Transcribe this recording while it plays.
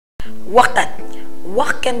Wakh Tadj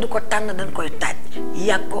wax kenn du ko tànn dañ koy taaj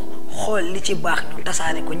yàgg ko xool li ci baax ñu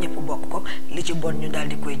tasaare ko ñëpp bokk ko li ci bon ñu daal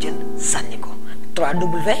di koy jël sànni ko.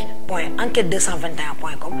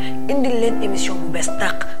 www.enquête221.com indil leen émission bu bees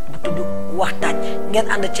tàq bu tudd Wakh Tadj ngeen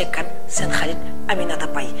ànd ceeg kan seen xarit Aminata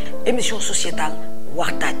Paye émission sociétale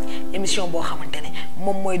Wakh Tadj émission boo xamante ne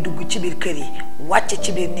moom mooy dugg ci biir kër yi wàcce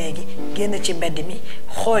ci biir néegi génn ci mbedd mi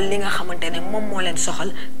xool li nga xamante ne moom moo leen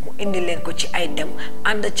soxal mu indil leen ko ci ay thèmes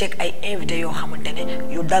ànd ceeg ay invité yoo xamante ne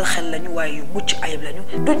yu dal xel lañu waaye yu mucc ayib lañu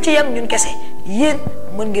duñ ci yem ñun kese yéen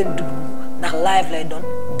mën ngeen dugg ndax live lay doon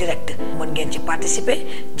direct mën ngeen ci participer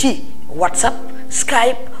ci WhatsApp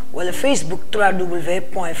Skype wala Facebook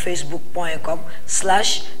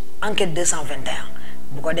www.facebook.com/enquête221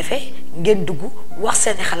 bu ko defee ngeen dugg wax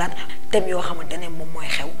seeni xalaat thèmes yoo xamante ne moom mooy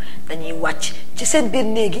xew dañuy wàcc ci seen biir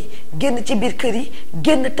néegi génn ci biir kër yi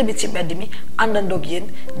génn tamit ci mbedd mi àndandoog yéen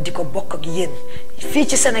di ko bokk ak yéen fii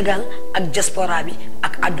ci Sénégal ak diaspora bi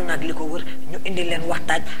ak àdduna ak li ko wër ñu indi leen Wakh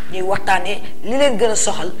Tadj ñuy waxtaanee li leen gën a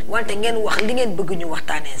soxal wante ngeen wax li ngeen bëgg ñu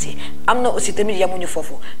waxtaanee si am na aussi tamit yemuñu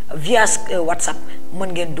foofu via WhatsApp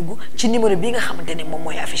mën ngeen dugg ci numéro bi nga xamante ne moom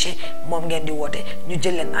mooy affiché moom ngeen di woote ñu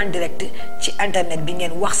jël leen en direct ci internet bi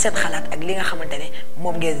ngeen wax seen xalaat ak li nga xamante ne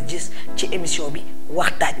moom ngeen gis ci émission bi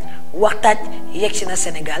Wakh Tadj Wakh Tadj yegg si na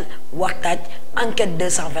Sénégal Wakh Tadj enquête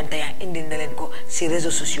 221 indil na leen ko si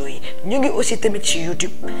réseaux sociaux yi ñu ngi aussi tamit ci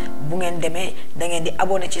YouTube bu ngeen demee da ngeen di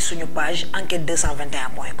abonné ci suñu page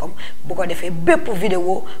enquête221.com bu ko defee bépp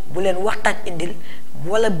vidéo bu leen Wakh Tadj indil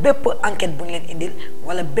wala bépp enquête bu ñu leen indil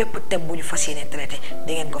wala bépp thème bu ñu fas yéene traité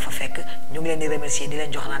da ngeen ko fa fekk ñu ngi leen di remercier di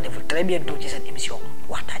leen jox rendez-vous très bientôt ci cette émission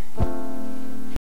Wakh Tadj.